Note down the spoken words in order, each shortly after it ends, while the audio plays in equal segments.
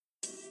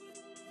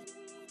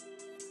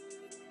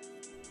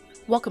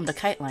Welcome to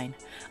KiteLine,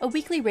 a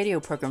weekly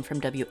radio program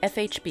from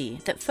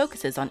WFHB that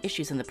focuses on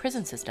issues in the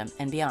prison system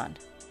and beyond.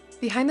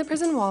 Behind the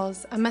prison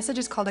walls, a message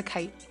is called a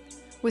kite.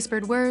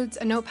 Whispered words,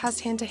 a note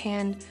passed hand to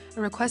hand,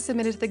 a request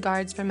submitted to the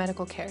guards for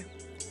medical care.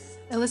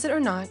 Illicit or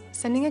not,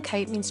 sending a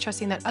kite means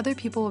trusting that other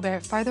people will bear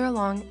it farther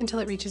along until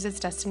it reaches its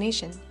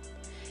destination.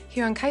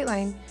 Here on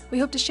KiteLine, we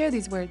hope to share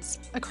these words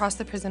across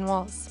the prison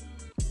walls.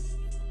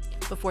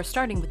 Before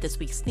starting with this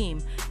week's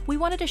theme, we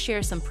wanted to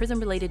share some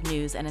prison-related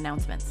news and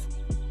announcements.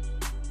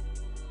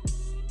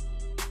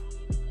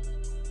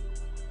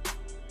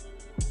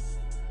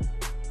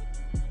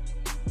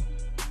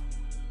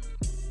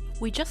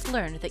 We just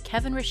learned that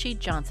Kevin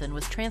Rashid Johnson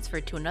was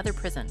transferred to another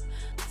prison,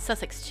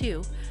 Sussex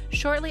 2,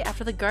 shortly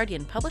after The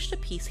Guardian published a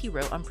piece he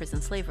wrote on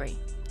prison slavery.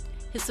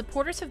 His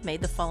supporters have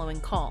made the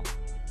following call.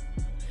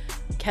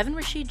 Kevin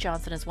Rashid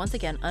Johnson is once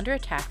again under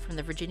attack from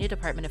the Virginia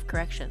Department of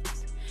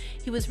Corrections.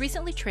 He was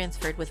recently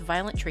transferred with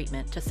violent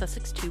treatment to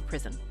Sussex 2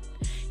 prison.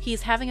 He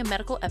is having a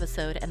medical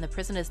episode and the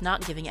prison is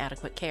not giving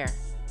adequate care.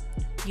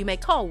 You may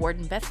call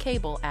Warden Beth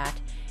Cable at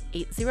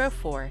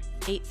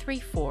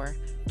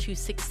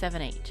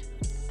 804-834-2678.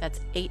 That's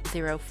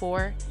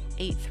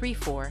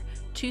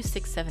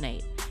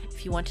 804-834-2678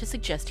 if you want to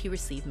suggest he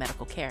receive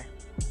medical care.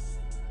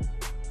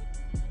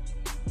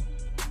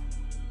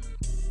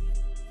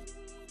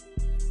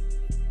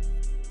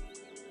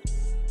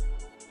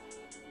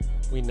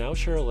 We now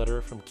share a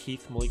letter from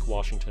Keith Malik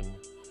Washington,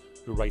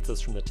 who writes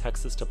us from the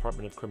Texas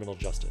Department of Criminal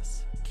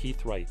Justice.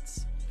 Keith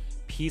writes,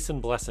 "Peace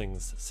and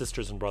blessings,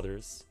 sisters and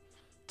brothers.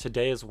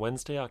 Today is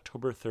Wednesday,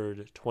 October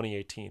 3rd,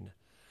 2018.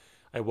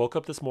 I woke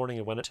up this morning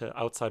and went to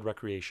outside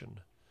recreation.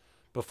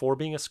 Before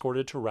being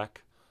escorted to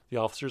rec, the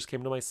officers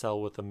came to my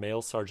cell with a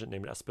male sergeant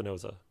named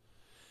Espinoza.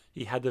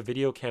 He had the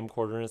video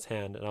camcorder in his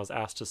hand and I was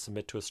asked to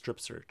submit to a strip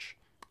search.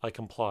 I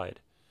complied.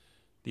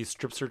 These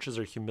strip searches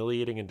are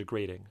humiliating and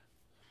degrading.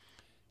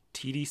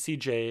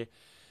 TDCJ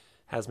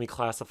has me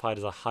classified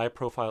as a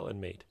high-profile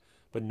inmate,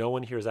 but no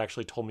one here has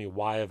actually told me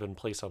why I've been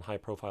placed on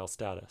high-profile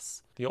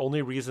status. The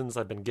only reasons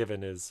I've been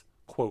given is,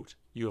 quote,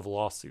 you have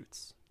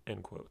lawsuits,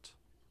 end quote.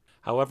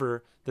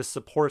 However, this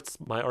supports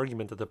my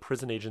argument that the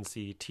prison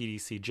agency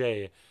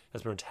TDCJ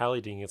has been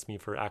retaliating against me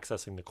for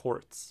accessing the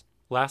courts.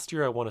 Last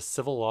year I won a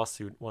civil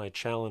lawsuit when I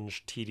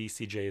challenged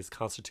TDCJ's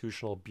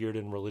constitutional beard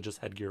and religious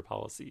headgear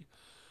policy.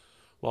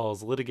 While I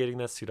was litigating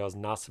that suit, I was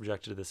not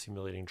subjected to this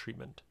humiliating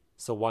treatment.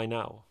 So why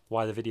now?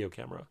 Why the video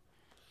camera?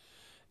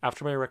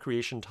 After my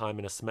recreation time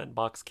in a cement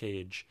box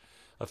cage,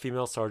 a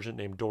female sergeant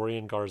named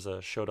Dorian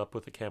Garza showed up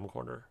with a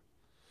camcorder.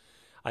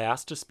 I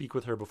asked to speak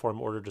with her before I'm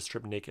ordered to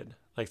strip naked.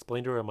 I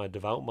explained to her I'm a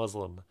devout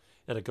Muslim,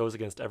 and it goes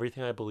against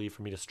everything I believe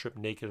for me to strip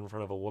naked in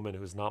front of a woman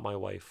who is not my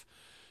wife,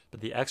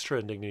 but the extra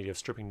indignity of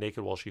stripping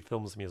naked while she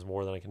films me is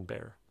more than I can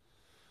bear.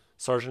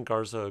 Sergeant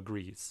Garza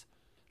agrees.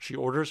 She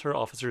orders her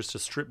officers to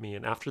strip me,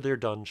 and after they're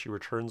done, she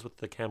returns with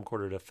the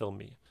camcorder to film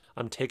me.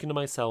 I'm taken to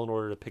my cell in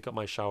order to pick up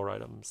my shower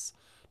items: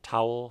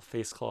 towel,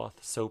 face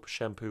cloth, soap,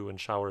 shampoo,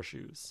 and shower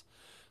shoes.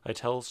 I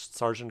tell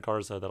Sergeant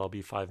Garza that I'll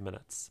be 5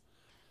 minutes.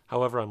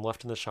 However, I'm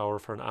left in the shower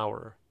for an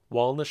hour.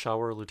 While in the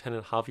shower,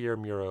 Lieutenant Javier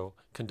Muro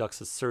conducts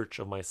a search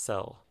of my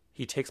cell.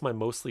 He takes my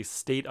mostly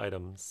state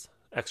items,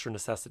 extra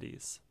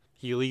necessities.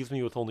 He leaves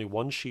me with only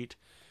one sheet,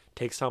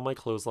 takes down my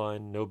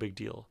clothesline, no big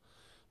deal.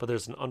 But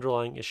there's an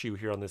underlying issue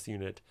here on this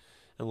unit,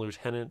 and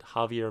Lieutenant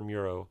Javier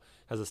Muro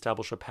has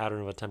established a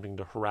pattern of attempting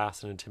to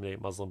harass and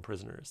intimidate Muslim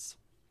prisoners.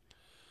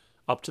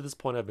 Up to this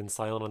point, I've been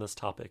silent on this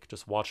topic,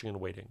 just watching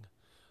and waiting.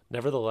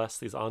 Nevertheless,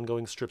 these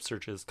ongoing strip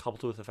searches,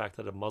 coupled with the fact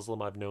that a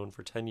Muslim I've known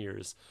for 10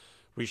 years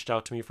reached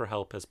out to me for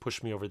help, has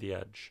pushed me over the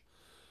edge.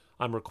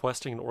 I'm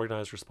requesting an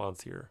organized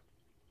response here.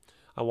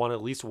 I want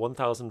at least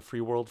 1,000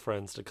 Free World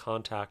friends to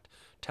contact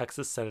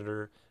Texas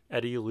Senator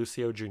Eddie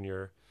Lucio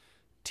Jr.,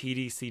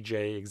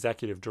 TDCJ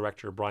Executive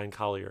Director Brian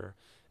Collier,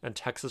 and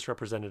Texas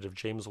Representative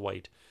James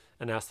White,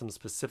 and ask them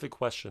specific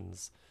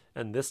questions,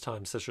 and this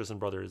time, sisters and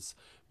brothers,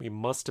 we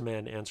must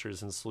demand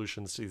answers and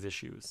solutions to these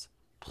issues.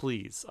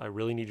 Please, I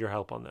really need your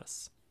help on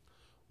this.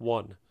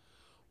 1.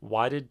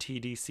 Why did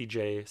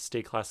TDCJ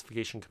State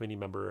Classification Committee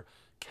member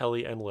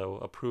Kelly Enlow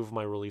approve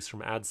my release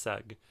from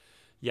ADSEG,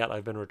 yet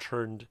I've been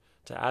returned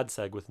to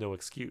ADSEG with no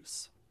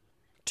excuse?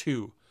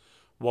 2.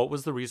 What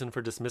was the reason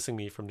for dismissing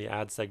me from the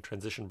ADSEG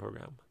transition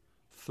program?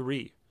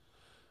 3.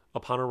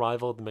 Upon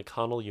arrival at the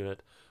McConnell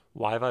unit,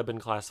 why have I been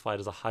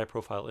classified as a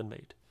high-profile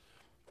inmate?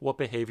 What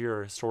behavior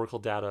or historical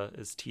data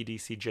is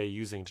TDCJ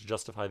using to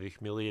justify the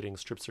humiliating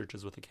strip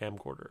searches with a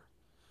camcorder?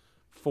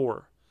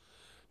 4.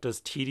 Does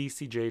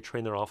TDCJ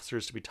train their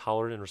officers to be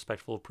tolerant and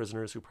respectful of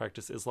prisoners who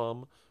practice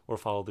Islam or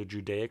follow the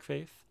Judaic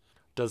faith?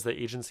 Does the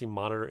agency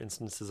monitor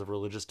instances of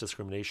religious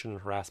discrimination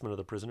and harassment of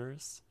the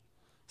prisoners?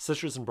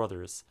 Sisters and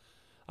brothers,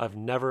 I've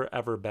never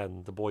ever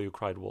been the boy who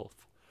cried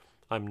wolf.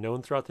 I'm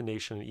known throughout the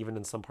nation and even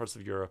in some parts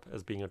of Europe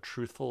as being a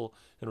truthful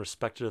and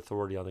respected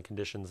authority on the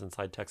conditions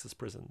inside Texas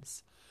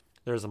prisons.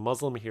 There is a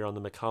Muslim here on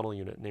the McConnell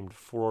unit named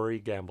Frory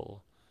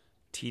Gamble,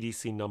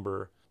 TDC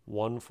number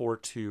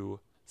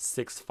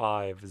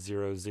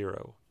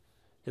 1426500.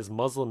 His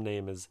Muslim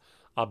name is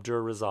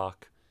Abdur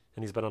Razak,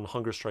 and he's been on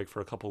hunger strike for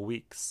a couple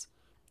weeks.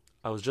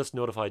 I was just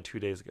notified 2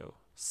 days ago.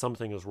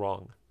 Something is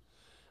wrong.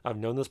 I've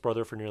known this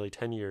brother for nearly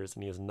 10 years,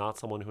 and he is not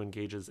someone who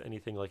engages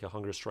anything like a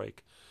hunger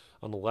strike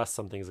unless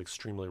something is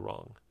extremely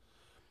wrong.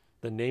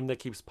 The name that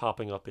keeps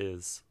popping up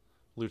is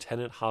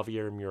Lieutenant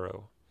Javier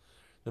Muro.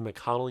 The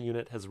McConnell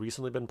unit has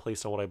recently been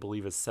placed on what I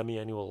believe is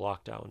semi-annual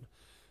lockdown,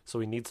 so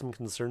we need some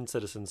concerned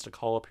citizens to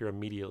call up here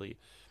immediately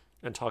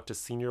and talk to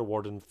Senior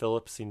Warden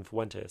Philip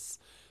Cienfuentes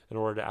in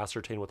order to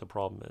ascertain what the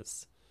problem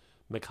is.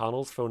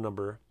 McConnell's phone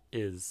number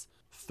is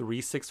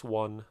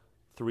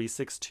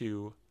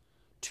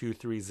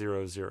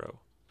 361-362-2300.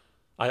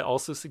 I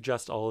also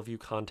suggest all of you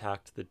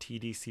contact the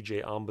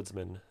TDCJ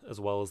Ombudsman as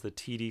well as the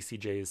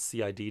TDCJ's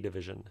CID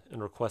division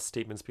and request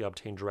statements be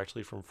obtained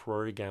directly from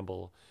Ferrari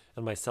Gamble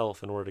and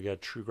myself in order to get a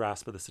true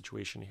grasp of the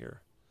situation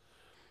here.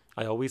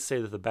 I always say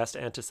that the best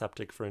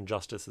antiseptic for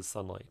injustice is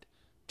sunlight.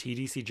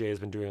 TDCJ has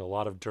been doing a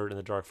lot of dirt in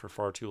the dark for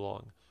far too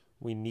long.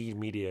 We need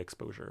media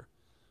exposure.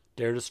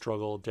 Dare to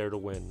struggle, dare to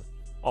win.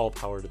 All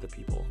power to the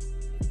people.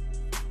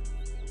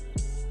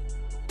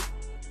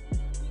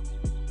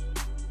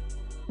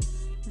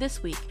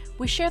 This week,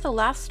 we share the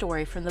last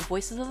story from the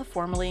Voices of the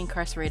Formerly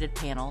Incarcerated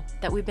panel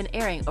that we've been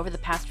airing over the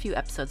past few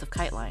episodes of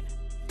KiteLine.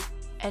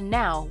 And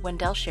now,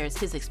 Wendell shares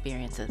his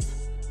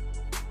experiences.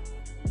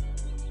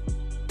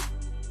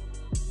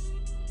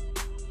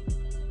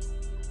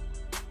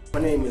 My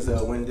name is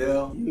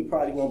Wendell. You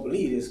probably won't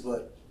believe this,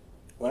 but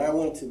when I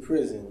went to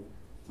prison,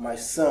 my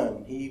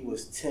son, he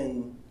was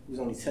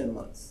only 10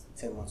 months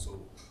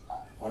old.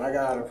 When I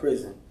got out of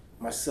prison,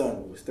 my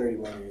son was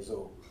 31 years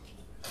old,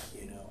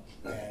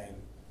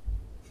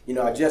 and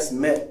I just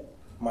met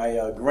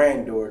my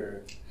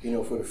granddaughter,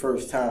 for the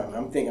first time.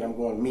 I'm thinking I'm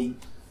going to meet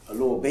a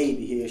little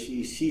baby here.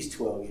 She's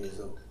 12 years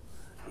old,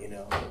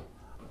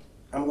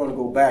 I'm going to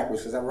go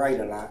backwards because I write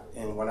a lot,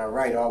 and when I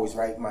write, I always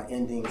write my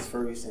endings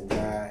first, and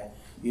then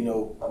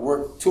I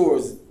work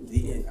towards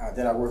the end.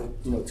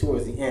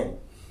 Towards the end.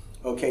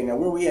 Okay, now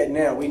where we at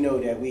now, we know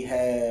that we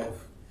have,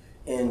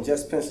 in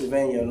just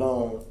Pennsylvania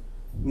alone,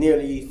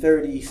 nearly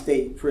 30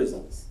 state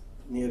prisons.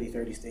 In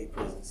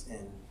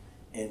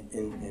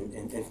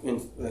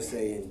let's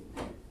say in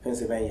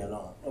Pennsylvania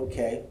alone.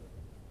 Okay,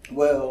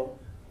 well,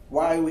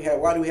 why do we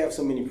have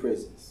so many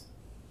prisons?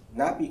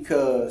 Not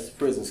because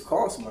prisons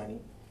cost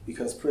money,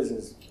 because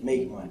prisons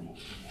make money.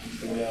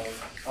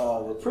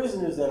 The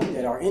prisoners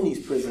that are in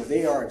these prisons,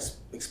 they are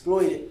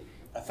exploited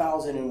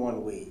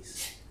 1,001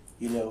 ways.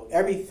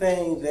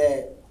 Everything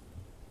that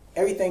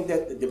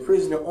the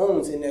prisoner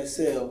owns in that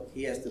cell,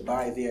 he has to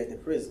buy there at the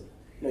prison.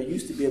 You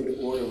used to be able to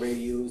order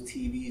radios,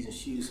 TVs, and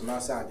shoes from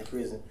outside the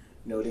prison.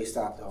 They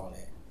stopped all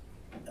that.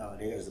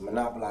 There's a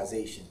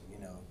monopolization.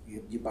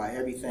 You buy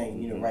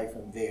everything, right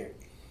from there.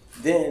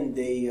 Then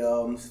the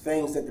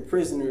things that the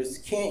prisoners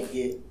can't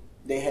get,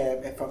 they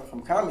have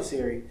from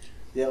commissary.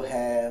 They'll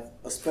have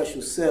a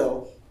special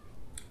cell,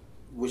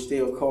 which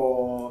they'll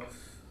call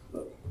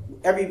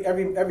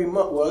every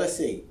month. Well, let's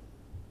see.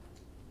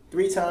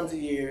 3 times a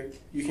year,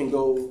 you can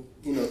go,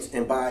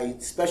 and buy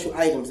special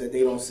items that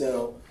they don't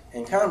sell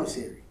in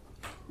commissary,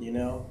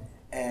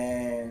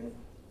 and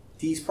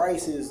the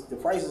prices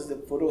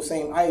for those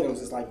same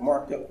items is like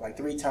marked up like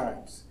 3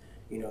 times,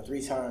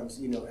 3 times,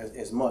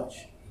 as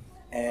much.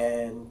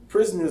 And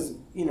prisoners,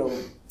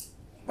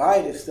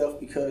 buy this stuff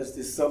because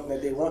it's something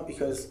that they want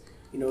because,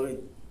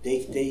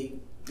 they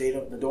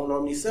don't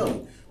normally sell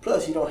it.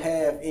 Plus, you don't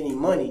have any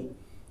money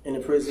in the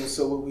prison,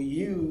 so what we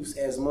use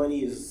as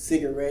money is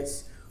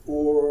cigarettes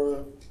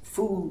or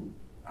food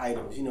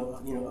items,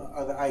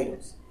 other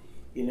items,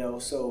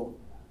 So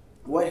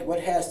what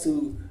has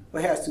to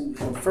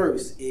come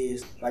first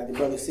is, like the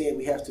brother said,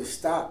 we have to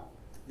stop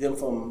them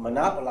from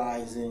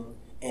monopolizing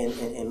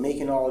and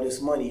making all this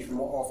money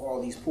off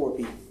all these poor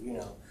people,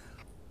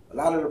 A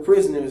lot of the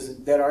prisoners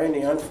that are in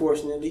there,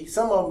 unfortunately,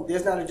 some of them,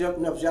 there's not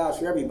enough jobs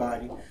for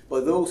everybody,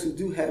 but those who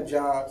do have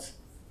jobs,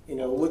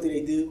 what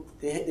do?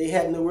 They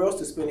have nowhere else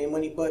to spend their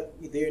money but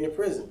they're in the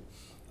prison.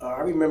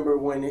 I remember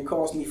when it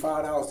cost me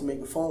 $5 to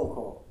make a phone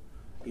call,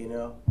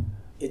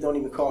 It don't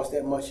even cost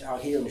that much out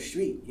here in the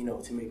street,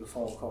 to make a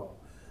phone call.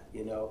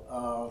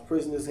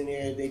 Prisoners in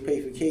there, they pay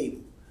for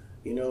cable.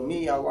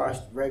 Me, I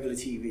watched regular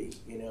TV,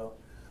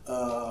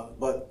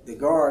 But the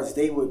guards,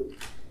 they would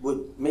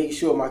make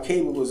sure my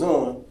cable was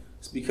on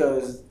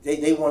because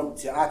they want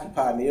to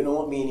occupy me. They don't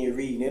want me in here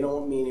reading. They don't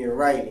want me in here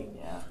writing.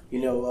 Yeah.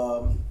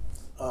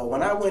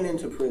 When I went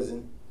into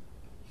prison,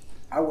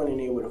 I went in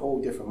there with a whole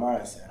different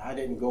mindset. I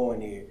didn't go in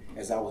there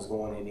as I was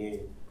going in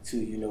there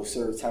to,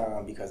 serve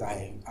time because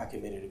I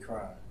committed a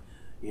crime.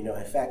 In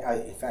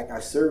fact, I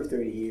served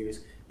 30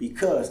 years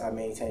because I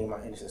maintained my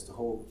innocence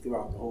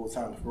throughout the whole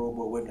time. The parole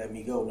board wouldn't let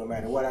me go no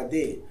matter what I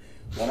did.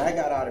 When I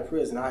got out of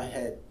prison, I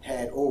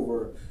had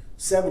over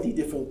 70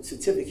 different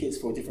certificates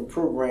for different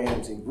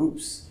programs and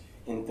groups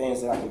and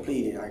things that I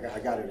completed. I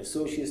got an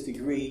associate's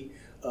degree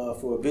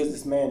for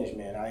business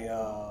management.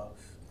 I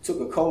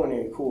took a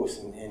culinary course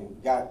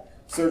and got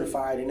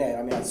certified in that.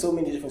 I had so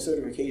many different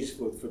certifications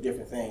for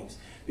different things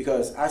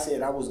because I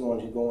said I was going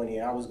to go in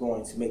there. I was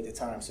going to make the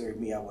time serve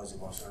me. I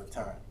wasn't going to serve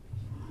time.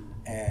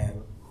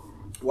 And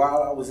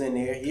while I was in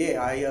there,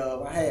 I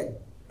had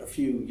a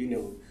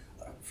few,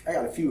 I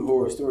got a few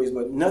horror stories,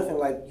 but nothing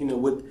like,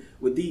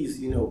 with these,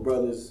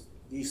 brothers,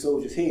 these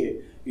soldiers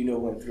here,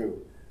 went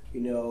through.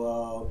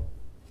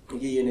 To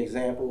give you an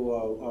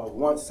example,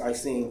 once I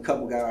seen a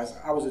couple guys,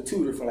 I was a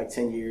tutor for like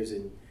 10 years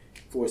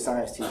for a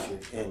science teacher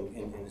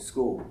in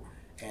school,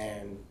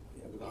 and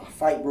a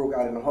fight broke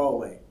out in the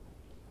hallway.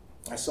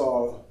 I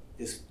saw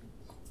this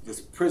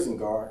prison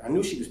guard. I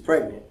knew she was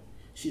pregnant.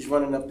 She's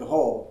running up the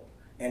hall,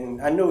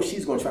 and I know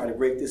she's going to try to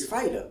break this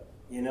fight up,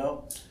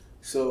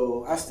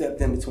 So I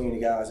stepped in between the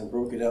guys and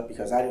broke it up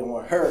because I didn't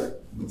want her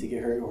to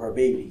get hurt or her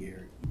baby to get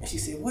hurt. And she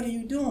said, "What are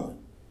you doing?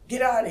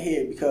 Get out of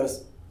here,"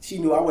 because she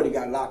knew I would have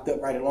got locked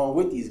up right along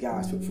with these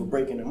guys for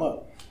breaking them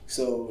up.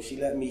 So she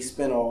let me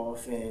spin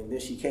off, and then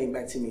she came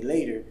back to me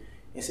later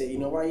and said,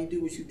 "Why you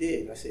do what you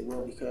did?" I said,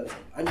 "Well, because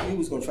I knew you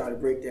was going to try to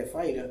break that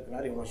fight up, and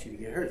I didn't want you to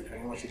get hurt. I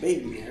didn't want your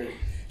baby to get hurt."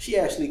 She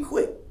actually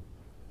quit,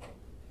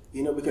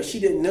 because she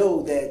didn't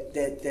know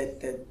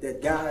that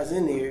guys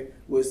in there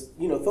was,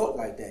 thought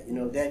like that,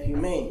 that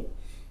humane.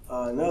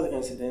 Another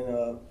incident,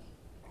 a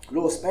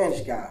little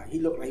Spanish guy. He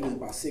looked like he was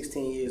about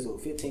 16 years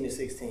old, 15 to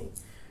 16.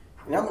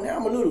 And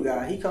I'm a little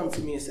guy. He comes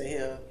to me and say,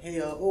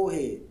 hey, old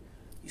head.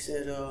 He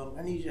said,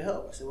 "I need your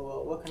help." I said,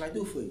 "Well, what can I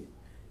do for you?"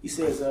 He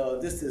says,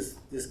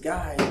 this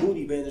guy in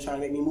booty band is trying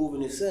to make me move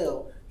in his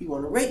cell. He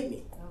want to rape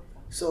me.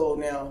 So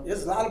now,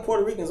 there's a lot of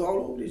Puerto Ricans all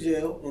over the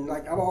jail, and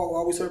like I've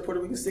always heard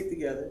Puerto Ricans stick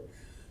together.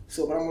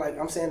 So, but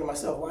I'm saying to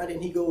myself, why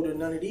didn't he go to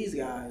none of these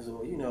guys,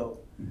 or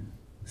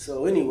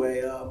So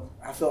anyway,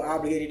 I felt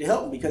obligated to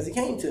help him because he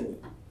came to me.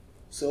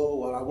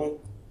 So I went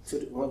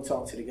to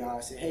talk to the guy.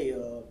 I said, "Hey,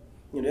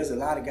 there's a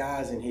lot of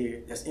guys in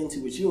here that's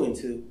into what you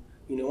into.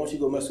 Why don't you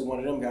go mess with one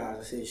of them guys?"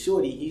 I said,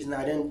 "Shorty, he's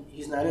not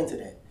into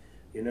that,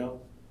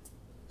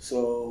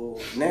 So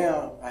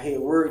now I hear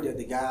word that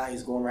the guy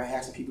is going around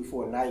asking people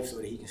for a knife so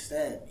that he can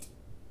stab me.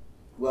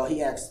 Well,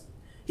 he asked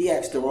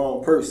the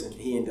wrong person.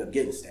 He ended up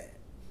getting stabbed.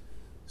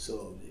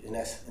 So and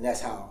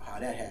that's how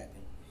that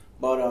happened.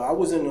 But I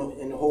was in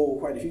the hole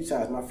quite a few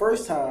times. My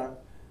first time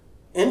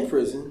in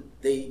prison,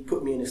 they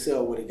put me in a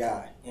cell with a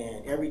guy,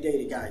 and every day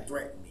the guy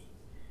threatened me,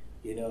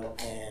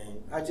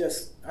 and I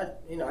just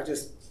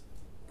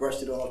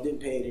brushed it off, didn't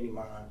pay it any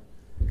mind,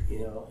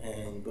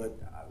 but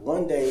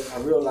one day I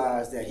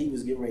realized that he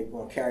was getting ready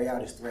to carry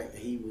out his threat,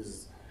 that he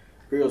was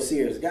real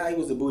serious. The guy, he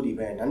was a booty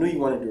bandit. I knew he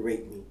wanted to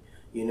rape me,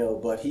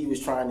 but he was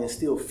trying to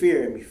instill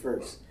fear in me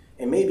first.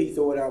 And maybe he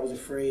thought I was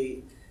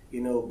afraid,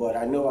 but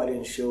I know I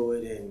didn't show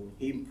it, and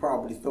he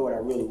probably thought I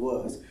really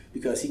was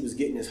because he was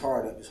getting his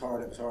heart up.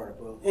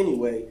 Well,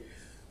 anyway,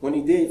 when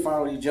he did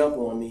finally jump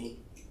on me,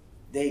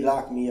 they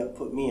locked me up,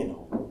 put me in the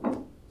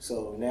hole.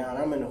 So now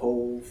I'm in the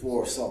hole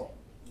for assault.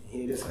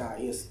 This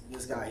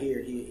guy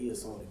here, he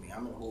assaulted me.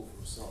 I'm in the hole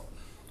for assault.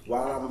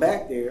 While I'm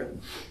back there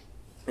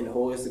in the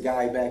hole, there's the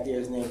guy back there,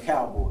 his name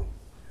Cowboy.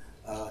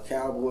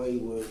 Cowboy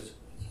was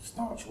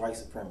staunch white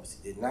supremacy,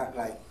 did not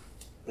like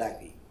black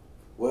people.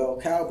 Well,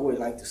 Cowboy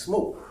liked to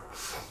smoke.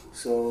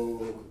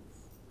 So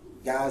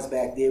guys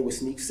back there would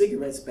sneak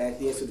cigarettes back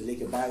there so that they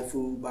could buy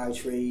food, buy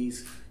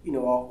trays,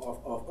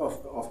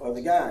 off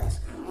other guys.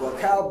 Well,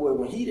 Cowboy,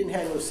 when he didn't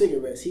have no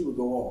cigarettes, he would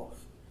go off.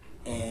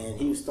 And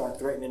he would start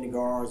threatening the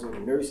guards or the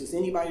nurses,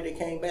 anybody that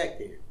came back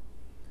there.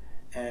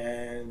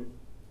 And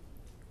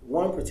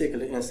one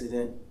particular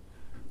incident,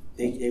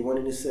 they went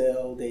in the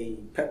cell, they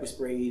pepper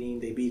sprayed him,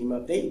 they beat him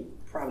up. They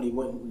probably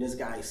went in this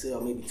guy's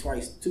cell maybe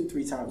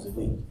 2-3 times a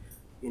week.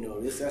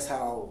 That's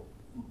how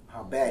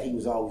bad he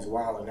was always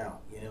wilding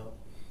out,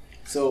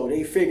 So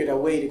they figured a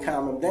way to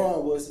calm him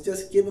down was to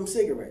just give him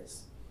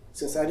cigarettes.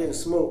 Since I didn't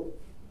smoke,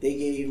 they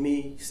gave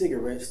me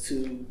cigarettes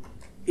to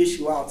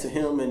issue out to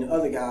him and the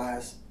other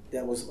guys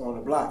that was on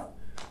the block.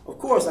 Of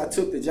course, I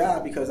took the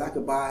job because I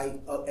could buy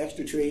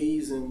extra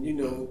trays and,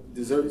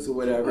 desserts or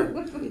whatever,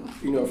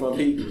 from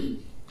people.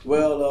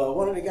 Well,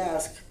 one of the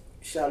guys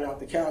shouted out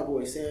to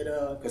Cowboy, said,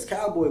 because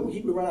Cowboy, when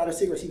he would run out of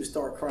cigarettes, he would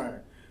start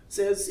crying.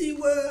 Said,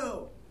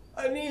 "Sewell,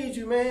 I need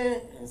you,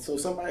 man." And so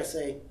somebody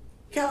say,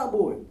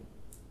 "Cowboy,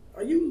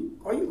 are you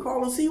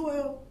calling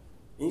Sewell?"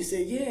 And he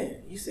said, "Yeah."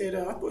 He said,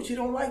 "I thought you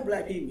don't like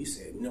black people." He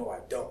said, "No, I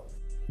don't."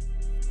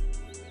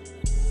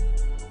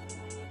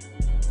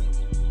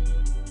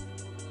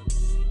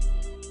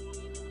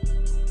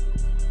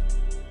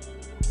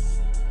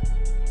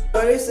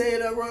 They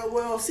said,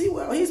 "Well,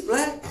 Sewell, he's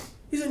black."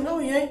 He said, "No,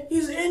 he ain't.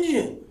 He's an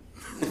Indian."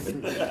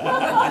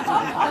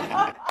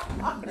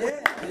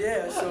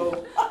 Yeah.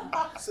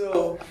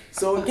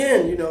 So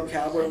again,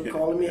 Cowboy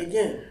calling me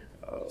again.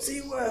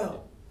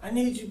 "Sewell, I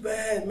need you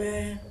bad,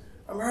 man.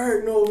 I'm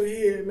hurting over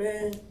here,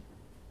 man."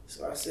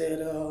 So I said,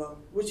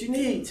 "What you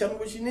need? Tell me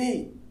what you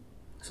need."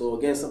 So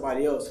again,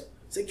 somebody else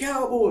said,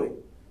 "Cowboy,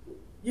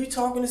 you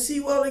talking to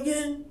Sewell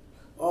again?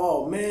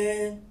 Oh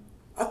man,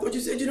 I thought you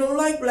said you don't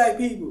like black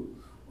people."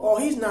 "Oh,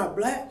 he's not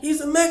black.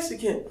 He's a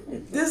Mexican."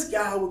 This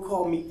guy would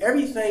call me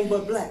everything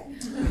but black.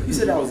 He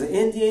said I was an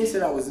Indian. He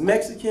said I was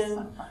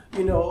Mexican.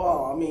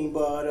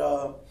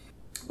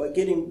 But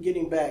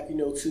getting back,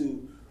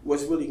 to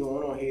what's really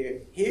going on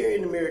here. Here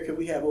in America,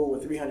 we have over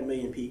 300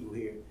 million people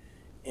here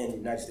in the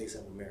United States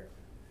of America.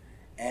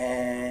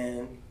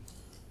 And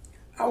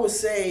I would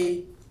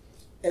say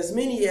as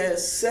many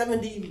as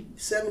 70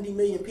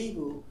 million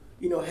people,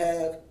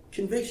 have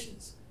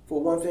convictions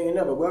for one thing or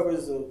another, whether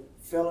it's a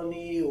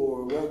felony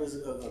or whether it's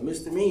a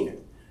misdemeanor,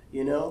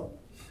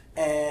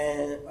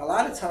 And a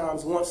lot of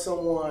times once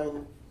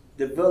someone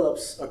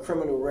develops a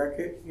criminal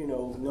record,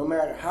 no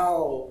matter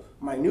how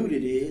minute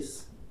it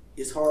is,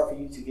 it's hard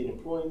for you to get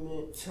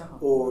employment,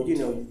 or,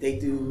 they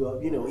do,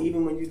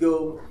 even when you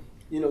go,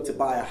 to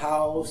buy a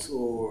house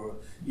or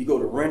you go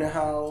to rent a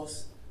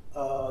house,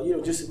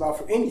 just about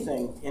for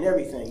anything and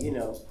everything,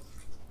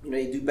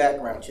 they do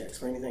background checks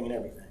for anything and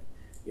everything,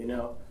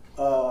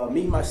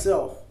 Me,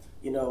 myself,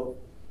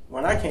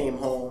 when I came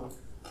home,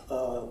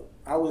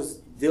 I was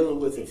dealing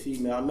with a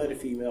female. I met a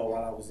female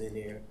while I was in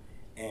there,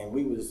 and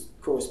we was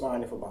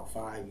corresponding for about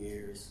 5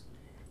 years.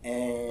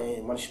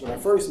 And when I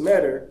first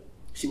met her,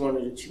 she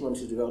wanted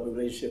to develop a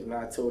relationship, and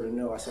I told her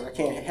no. I said, I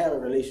can't have a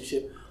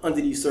relationship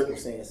under these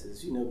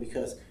circumstances,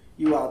 because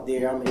you out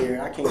there, I'm here,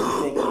 I can't be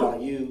thinking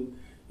about you,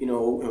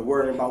 and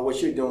worrying about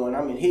what you're doing.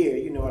 I'm in here,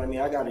 you know what I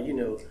mean? I gotta,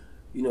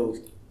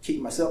 keep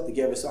myself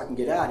together so I can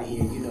get out of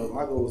here.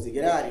 My goal was to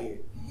get out of here.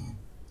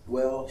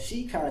 Well,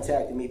 she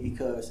contacted me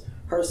because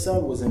her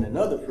son was in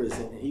another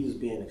prison and he was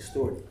being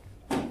extorted.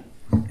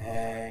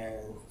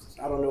 And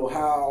I don't know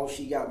how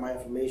she got my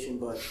information,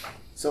 but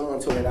someone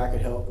told her that I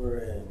could help her,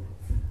 and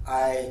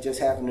I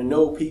just happen to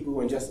know people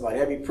in just about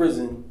every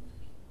prison,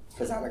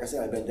 because like I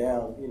said, I've been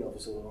down, for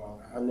so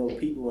long. I know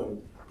people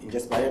in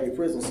just about every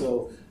prison.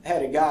 So I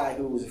had a guy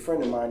who was a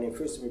friend of mine named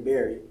Christopher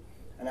Berry,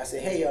 and I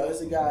said, hey,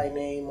 there's a guy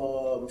named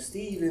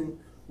Stephen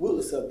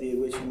Willis up there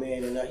with you,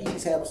 man, and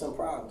he's having some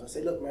problems. I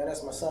said, look, man,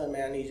 that's my son,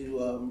 man. I need you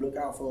to look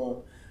out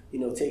for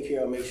him, take care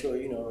of him, make sure,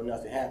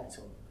 nothing happened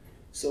to him.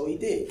 So he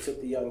did.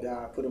 Took the young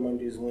guy, put him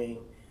under his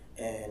wing,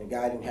 and the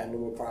guy didn't have no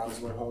more problems,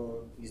 went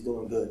home. He's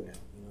doing good now.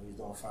 He's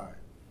doing fine.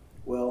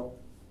 Well,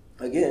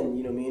 again,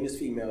 me and this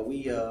female,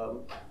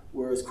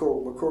 we're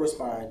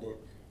corresponding,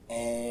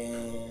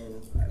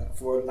 and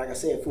like I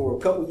said, for a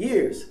couple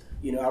years,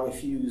 I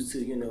refused to,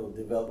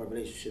 develop a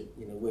relationship,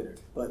 with her.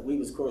 But we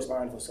was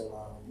corresponding for so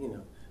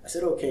long, I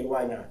said, okay,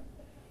 why not?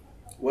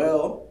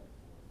 Well,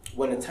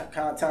 when the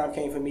time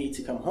came for me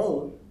to come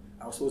home,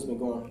 I was supposed to be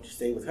going to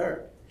stay with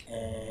her.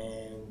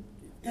 And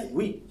that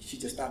week, she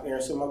just stopped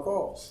answering my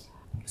calls.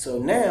 So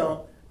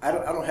now, I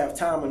don't have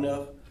time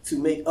enough to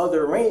make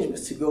other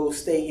arrangements to go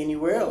stay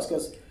anywhere else.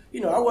 Because,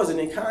 I wasn't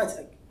in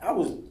contact.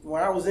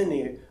 When I was in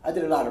there, I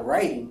did a lot of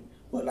writing,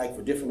 but like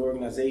for different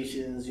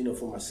organizations,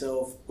 for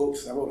myself,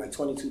 books. I wrote like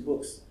 22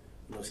 books,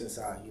 since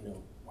while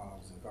I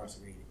was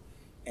incarcerated.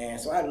 And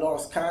so I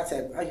lost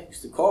contact. I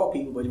used to call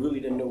people, but really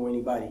didn't know where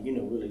anybody,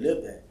 really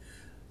lived at.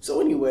 So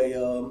anyway,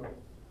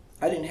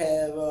 I didn't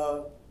have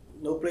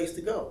no place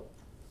to go.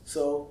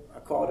 So I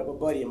called up a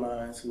buddy of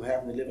mine who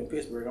happened to live in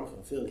Pittsburgh. I'm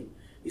from Philly.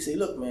 He said,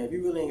 look, man, if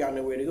you really ain't got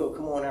nowhere to go,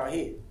 come on out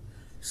here.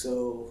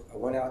 So I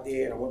went out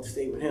there and I went to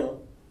stay with him.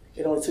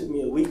 It only took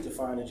me a week to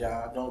find a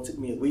job. It only took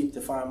me a week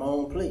to find my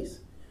own place,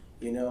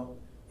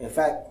 In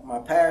fact, my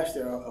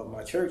pastor of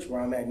my church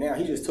where I'm at now,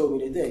 he just told me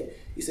today.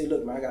 He said,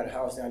 look, man, I got a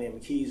house down there in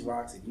McKees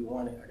Rocks. If you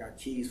want it, I got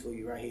keys for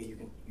you right here.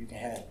 You can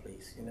have a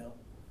place,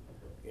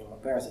 my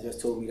pastor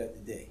just told me that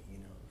today,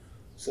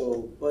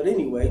 So, but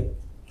anyway,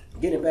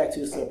 getting back to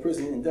this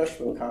prison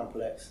industrial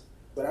complex,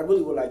 what I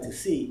really would like to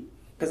see,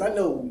 because I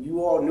know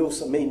you all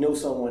may know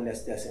someone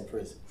that's in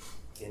prison,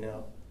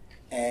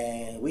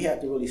 and we have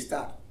to really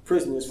stop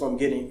prisoners from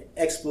getting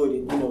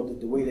exploited,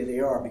 the way that they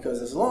are,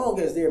 because as long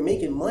as they're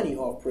making money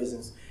off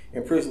prisons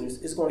and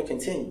prisoners, it's going to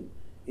continue.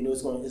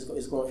 It's going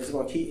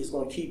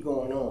to keep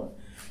going on.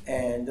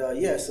 And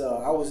yes,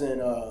 I was in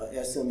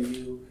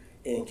SMU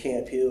in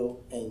Camp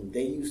Hill, and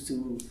they used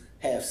to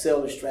have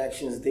cell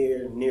distractions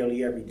there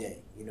nearly every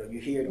day. You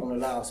hear it on the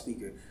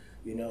loudspeaker.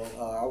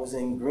 I was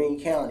in Greene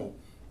County.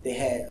 They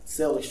had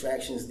cell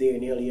distractions there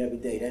nearly every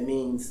day. That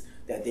means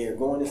that they're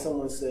going to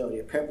someone's cell,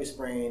 they're pepper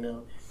spraying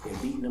them, they're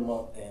beating them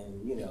up,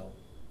 and,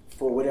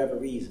 for whatever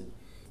reason.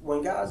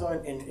 When guys are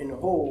in the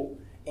hole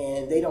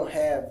and they don't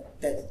have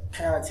that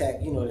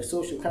contact, the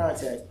social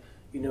contact,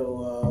 a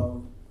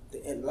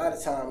lot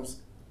of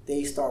times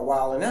they start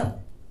wilding out,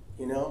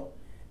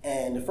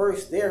 And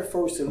their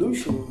first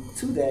solution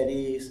to that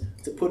is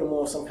to put them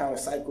on some kind of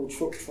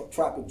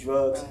psychotropic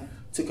drugs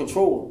to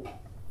control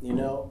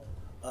them,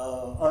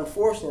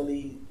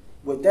 Unfortunately,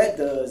 what that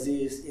does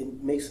is a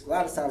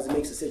lot of times it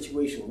makes the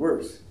situation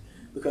worse,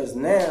 because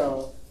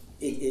now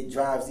it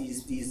drives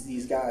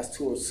these guys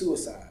towards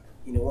suicide.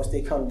 Once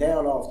they come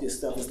down off this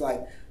stuff, it's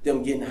like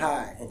them getting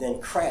high and then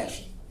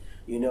crashing.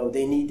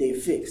 They need their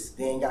fix.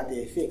 They ain't got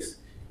their fix.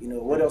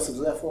 What else is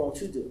left for them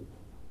to do?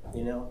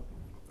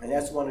 And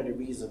that's one of the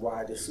reasons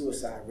why the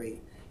suicide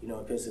rate, in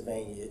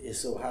Pennsylvania is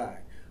so high.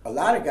 A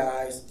lot of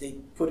guys they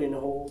put in the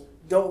hole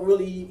don't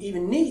really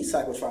even need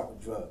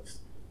psychotropic drugs,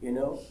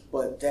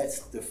 but that's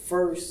the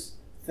first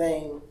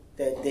thing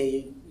that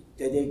they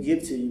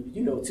give to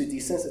you, to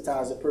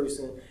desensitize a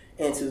person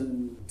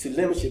and to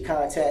limit your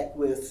contact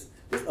with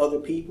other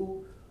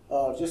people,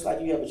 just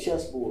like you have a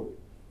chessboard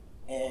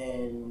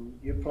and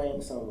you're playing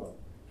with someone.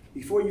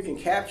 Before you can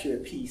capture a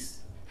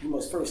piece, you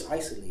must first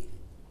isolate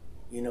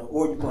it,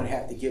 or you're going to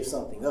have to give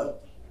something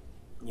up,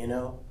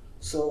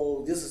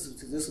 So this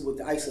is what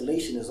the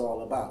isolation is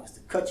all about. It's to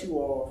cut you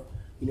off,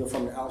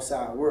 from the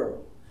outside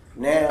world.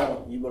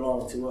 Now you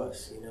belong to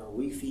us.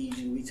 We feed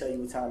you. We tell you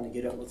what time to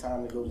get up, what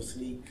time to go to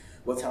sleep,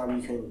 what time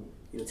you can,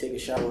 take a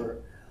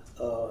shower,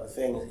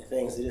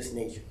 things of this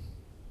nature.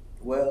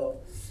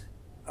 Well,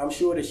 I'm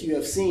sure that you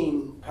have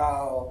seen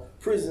how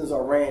prisons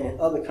are ran in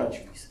other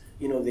countries.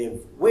 They're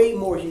way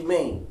more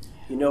humane.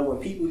 When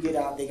people get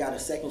out, they got a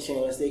second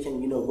chance. They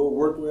can, go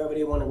work wherever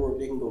they want to work.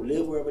 They can go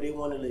live wherever they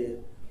want to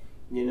live.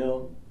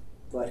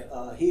 But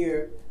us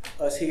here,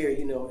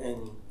 in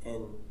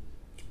the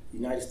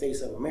United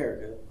States of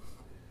America,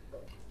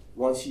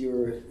 once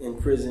you're in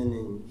prison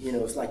and,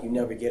 it's like you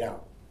never get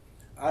out.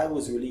 I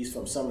was released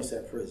from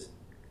Somerset Prison.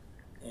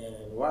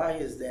 And why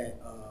is that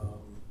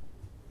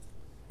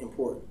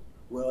important?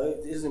 Well,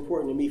 it is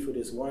important to me for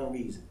this one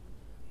reason.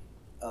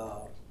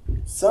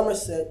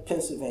 Somerset,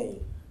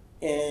 Pennsylvania.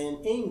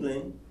 In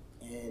England,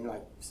 in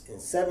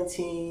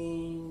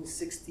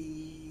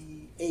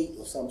 1768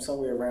 or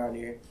somewhere around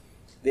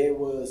there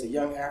was a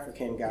young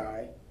African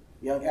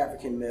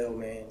male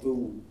man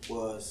who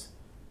was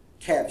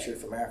captured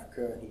from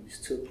Africa, and he was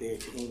took there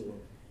to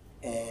England.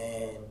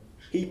 And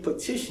he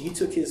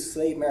took his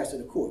slave master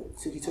to court.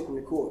 So he took him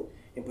to court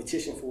and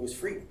petitioned for his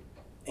freedom,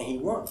 and he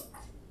won.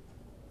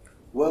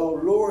 Well,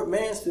 Lord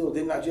Mansfield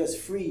did not just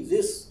free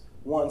this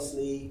one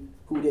slave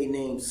who they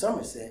named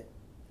Somerset.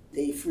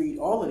 They freed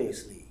all of their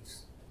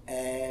slaves.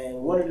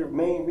 And one of the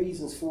main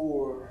reasons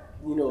for,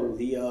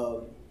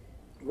 the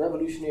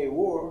Revolutionary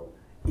War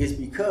is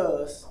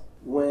because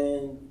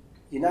when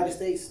the United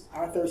States,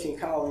 our 13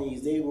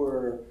 colonies, they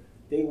were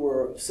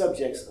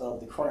subjects of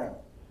the crown.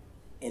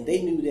 And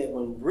they knew that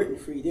when Britain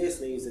freed their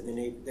slaves, that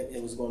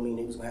it was going to mean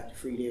they was going to have to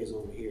free theirs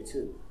over here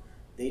too.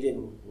 They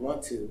didn't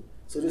want to.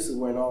 So this is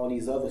when all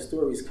these other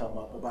stories come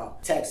up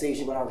about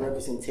taxation without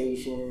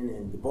representation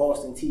and the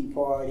Boston Tea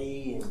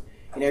Party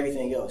and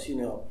everything else.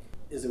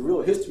 As a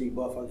real history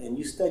buff and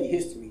you study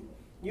history,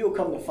 you'll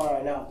come to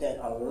find out that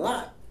a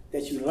lot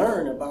that you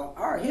learn about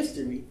our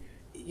history,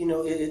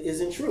 it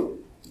isn't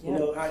true. Yeah.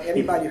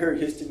 Everybody heard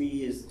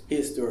history is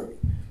his story.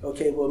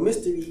 Okay, well,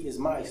 mystery is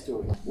my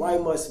story. Why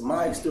must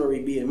my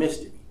story be a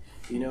mystery?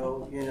 And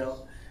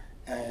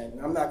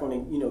I'm not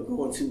going to,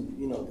 go into,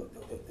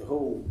 the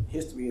whole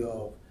history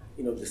of,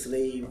 the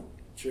slave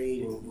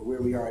trade and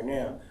where we are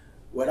now.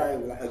 What I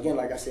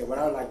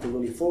like to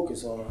really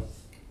focus on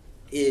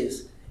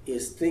is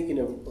thinking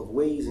of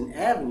ways and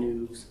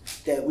avenues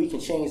that we can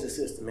change the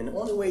system. And the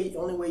only way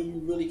you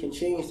really can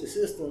change the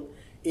system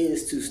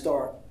is to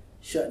start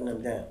shutting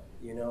them down.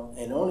 And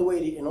the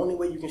only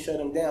way you can shut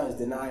them down is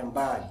deny them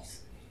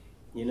bodies.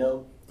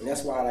 And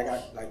that's why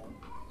a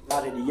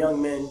lot of the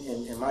young men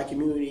in my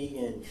community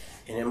and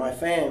in my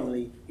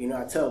family,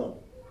 I tell them,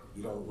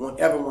 you don't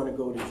ever want to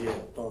go to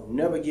jail. Don't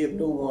never give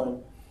no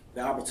one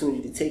the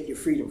opportunity to take your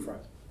freedom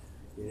from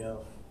you.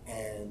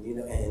 And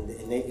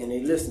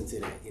they listen to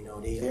that.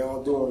 They're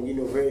all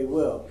doing very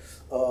well.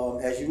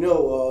 As you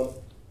know,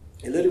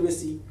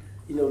 illiteracy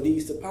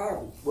leads to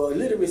poverty. Well,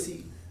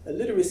 illiteracy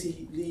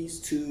leads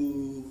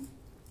to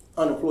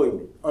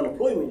unemployment.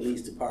 Unemployment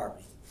leads to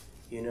poverty.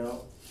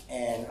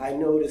 And I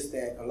noticed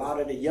that a lot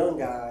of the young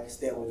guys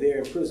that were there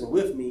in prison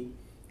with me,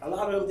 a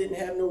lot of them didn't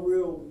have no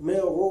real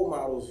male role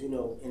models,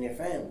 in their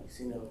families.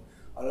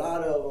 A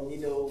lot of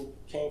them,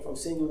 came from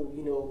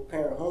single,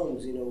 parent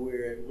homes,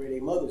 where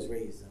their mothers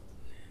raised them.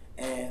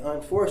 And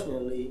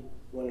unfortunately,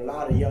 when a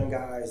lot of young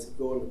guys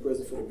go into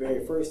prison for the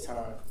very first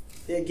time,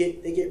 they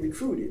get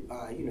recruited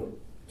by,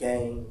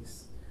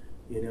 gangs,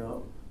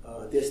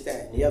 this,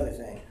 that, and the other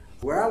thing.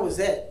 Where I was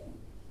at,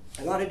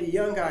 a lot of the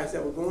young guys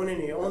that were going in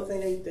there, the only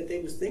thing that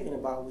they was thinking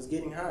about was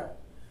getting high,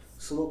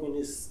 smoking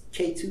this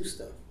K2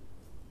 stuff,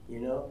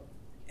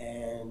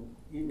 and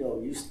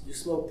you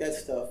smoke that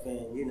stuff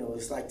and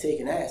it's like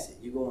taking acid.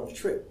 You go on a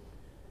trip,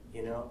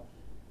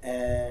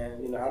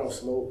 and I don't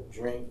smoke,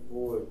 drink,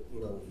 or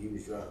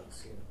use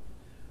drugs.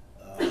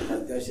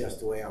 That's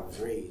just the way I was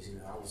raised.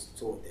 I was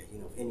taught that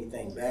if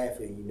anything bad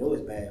for you,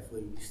 it's bad for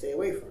you, stay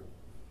away from it.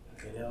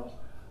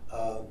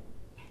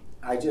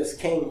 I just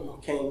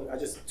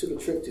took a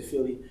trip to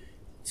Philly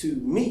to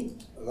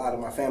meet a lot of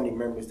my family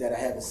members that I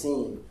haven't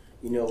seen,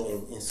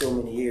 in so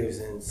many years.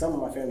 And some of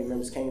my family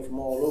members came from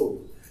all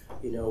over,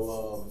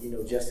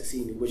 just to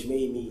see me, which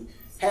made me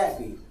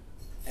happy.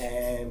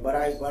 But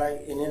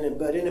in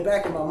the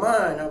back of my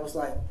mind, I was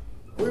like,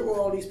 where were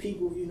all these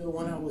people,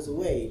 when I was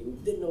away?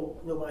 Didn't know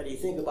nobody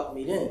think about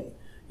me then,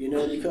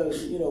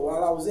 because,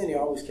 while I was in there,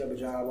 I always kept a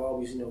job, I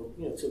always,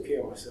 took care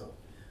of myself,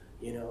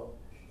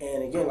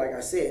 And again, like I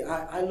said,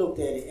 I looked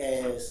at it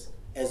as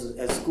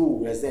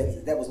school, as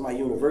that was my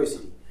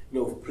university,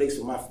 a place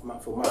for my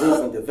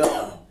infant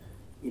development.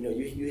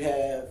 You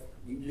have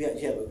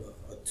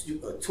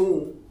a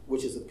tomb,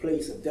 which is a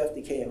place of death,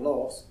 decay, and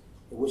loss,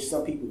 in which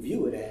some people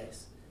view it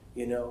as,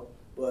 you know.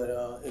 But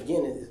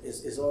again,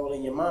 it's all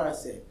in your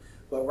mindset.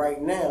 But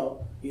right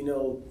now, you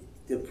know,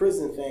 the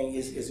prison thing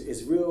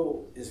is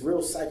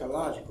real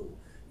psychological.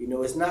 You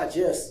know, it's not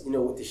just, you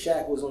know, with the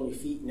shackles on your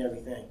feet and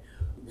everything.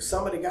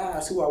 Some of the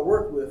guys who I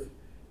work with,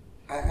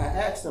 I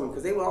asked them,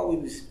 because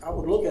I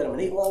would look at them, and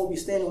they all would be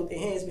standing with their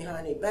hands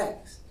behind their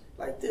backs,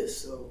 like this.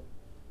 So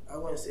I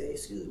went and said,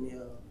 excuse me,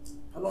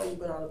 how long you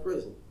been out of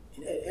prison?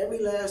 And every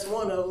last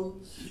one of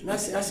them, and I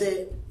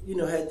said, you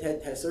know,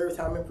 had served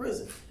time in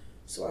prison.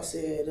 So I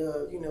said,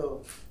 you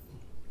know,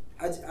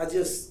 I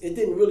just, it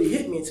didn't really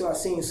hit me until I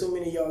seen so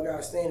many of y'all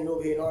guys standing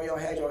over here and all y'all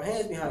had your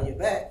hands behind your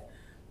back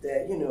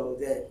that, you know,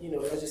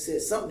 I just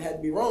said something had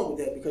to be wrong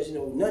with that, because, you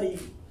know, none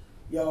of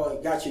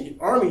y'all got your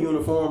army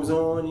uniforms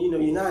on, you know,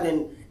 you're not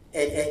at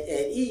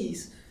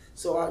ease.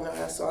 So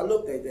I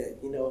looked at that,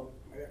 you know,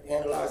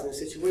 analyzing the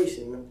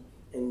situation.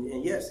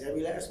 And yes,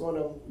 every last one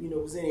of them, you know,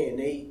 was in there, and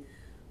they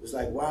was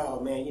like, wow,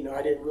 man, you know,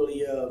 I didn't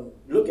really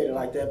look at it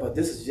like that, but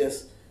this is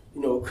just,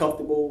 you know, a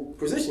comfortable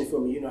position for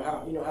me, you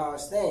know how I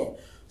stand.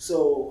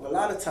 So a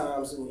lot of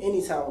times,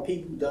 anytime when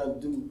people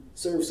do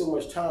serve so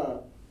much time,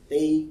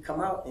 they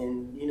come out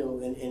and, you know,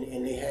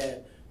 and they have,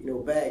 you know,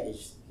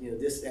 baggage, you know,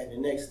 this, that,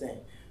 and the next thing.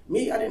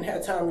 Me, I didn't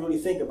have time to really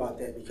think about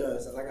that,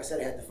 because, like I said,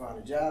 I had to find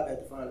a job, I had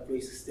to find a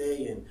place to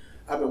stay, and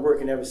I've been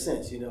working ever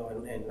since, you know,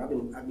 and I've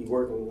been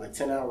working like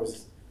 10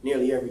 hours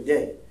nearly every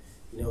day,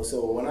 you know.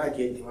 So when I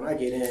get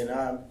in,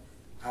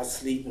 I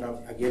sleep and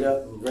I get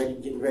up and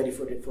getting ready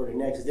for the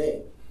next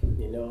day,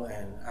 you know.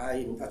 And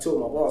I told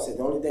my boss that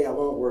the only day I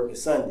won't work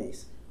is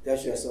Sundays.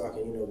 That's just so I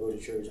can, you know, go to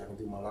church, I can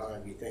do my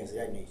laundry, things of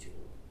that nature.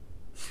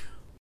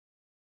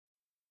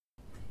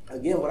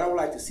 Again, what I would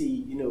like to see,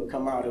 you know,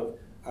 come out of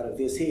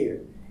this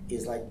here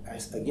is, like,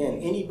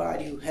 again,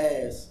 anybody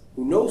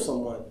who knows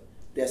someone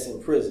that's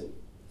in prison,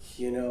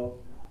 you know,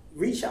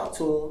 reach out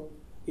to them,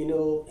 you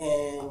know,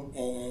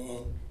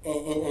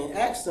 and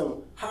ask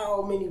them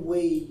how many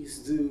ways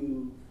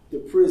do the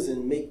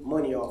prison make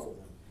money off of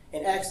them,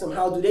 and ask them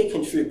how do they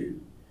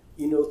contribute,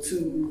 you know,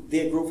 to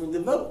their growth and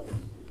development,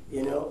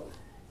 you know,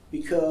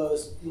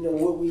 because, you know,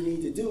 what we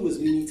need to do is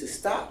we need to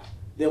stop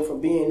them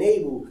from being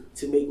able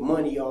to make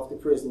money off the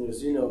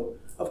prisoners, you know.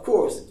 Of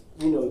course,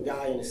 you know, a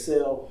guy in a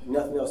cell,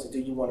 nothing else to do,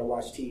 you want to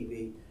watch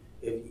TV.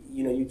 If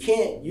you know, you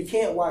can't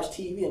watch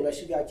TV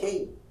unless you got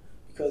cable,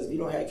 because if you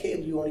don't have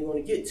cable, you're only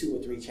going to get 2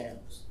 or 3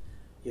 channels.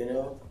 You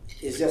know,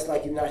 it's just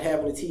like you're not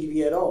having a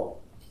TV at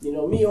all. You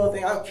know, me, the only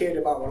thing I cared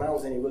about when I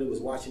was in it really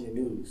was watching the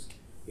news.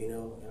 You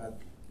know, and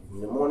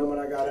in the morning when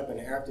I got up, in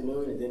the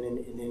afternoon, and then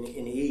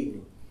in the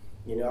evening.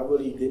 You know, I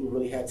really didn't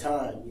have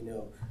time, you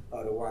know,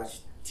 to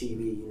watch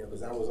TV. You know,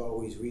 because I was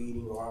always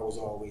reading or I was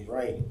always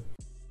writing.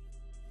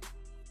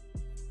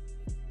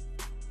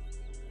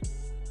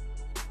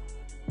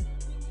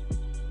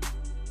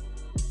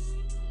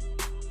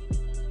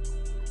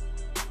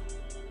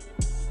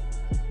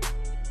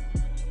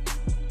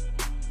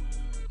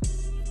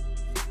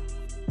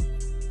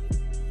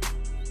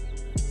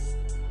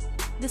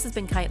 This has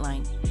been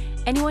KiteLine.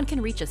 Anyone can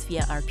reach us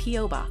via our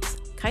P.O. Box,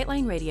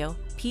 KiteLine Radio,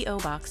 P.O.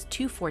 Box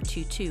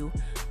 2422,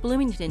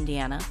 Bloomington,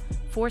 Indiana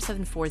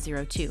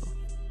 47402.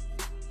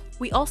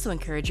 We also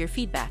encourage your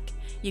feedback.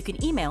 You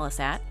can email us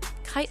at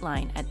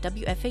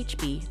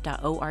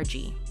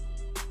kiteline@wfhb.org.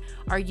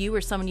 Are you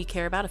or someone you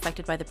care about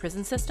affected by the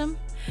prison system?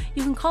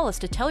 You can call us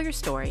to tell your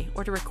story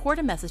or to record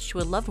a message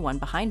to a loved one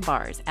behind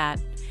bars at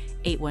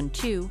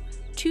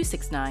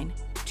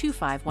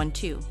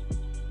 812-269-2512.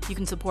 You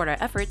can support our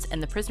efforts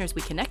and the prisoners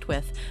we connect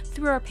with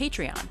through our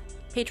Patreon,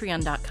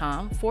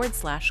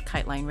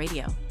 patreon.com/KiteLine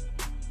Radio.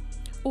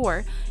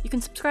 Or you can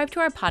subscribe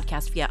to our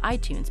podcast via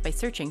iTunes by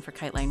searching for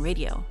KiteLine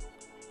Radio.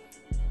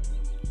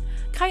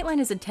 KiteLine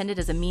is intended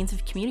as a means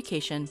of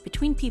communication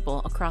between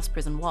people across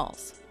prison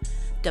walls.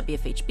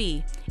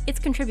 WFHB, its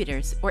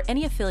contributors, or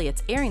any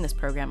affiliates airing this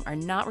program are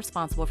not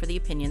responsible for the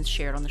opinions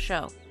shared on the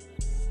show.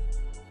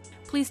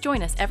 Please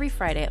join us every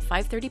Friday at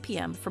 5:30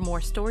 p.m. for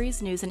more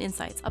stories, news, and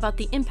insights about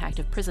the impact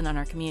of prison on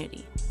our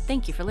community.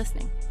 Thank you for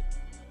listening.